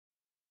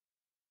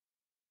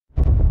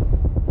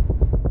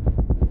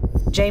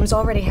James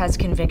already has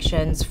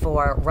convictions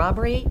for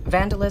robbery,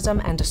 vandalism,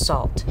 and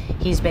assault.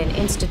 He's been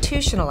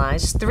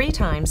institutionalized 3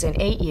 times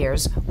in 8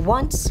 years,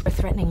 once for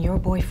threatening your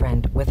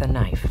boyfriend with a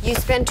knife. You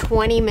spend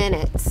 20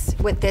 minutes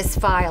with this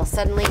file.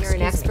 Suddenly you're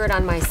an expert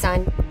on my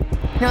son.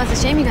 No, it's a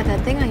shame you got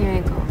that thing on your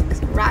ankle,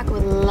 because Rock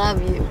would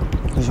love you.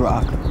 Who's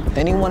Rock?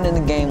 Anyone in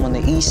the game on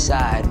the east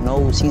side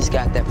knows he's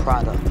got that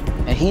product.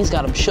 And he's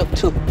got him shook,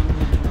 too.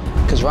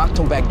 Because Rock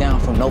don't back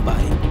down from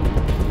nobody.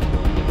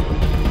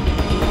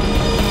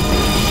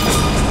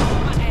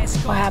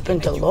 What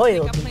happened to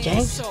loyalty,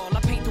 James?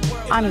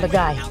 I'm the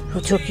guy who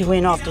took you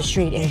in off the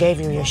street and gave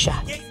you your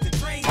shot.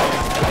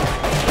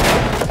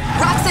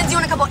 Rock sends you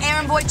on a couple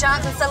errand boy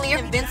jobs and suddenly you're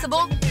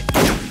invincible?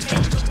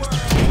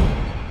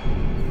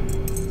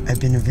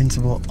 I've been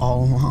invincible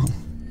all along.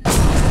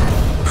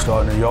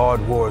 Starting a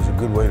yard war is a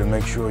good way to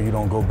make sure you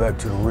don't go back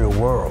to the real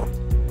world.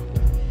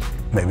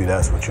 Maybe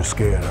that's what you're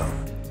scared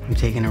of. I'm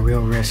taking a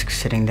real risk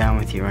sitting down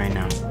with you right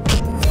now.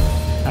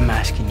 I'm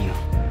asking you,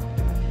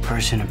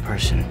 person to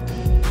person.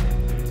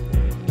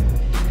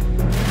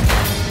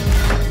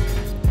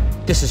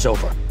 This is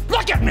over.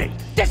 Look at me!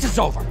 This is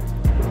over!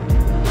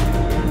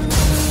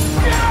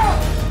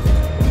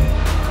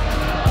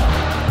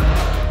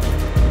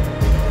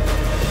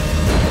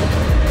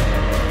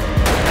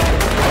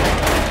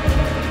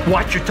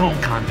 Watch your tone,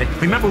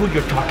 convict. Remember who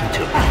you're talking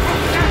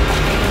to.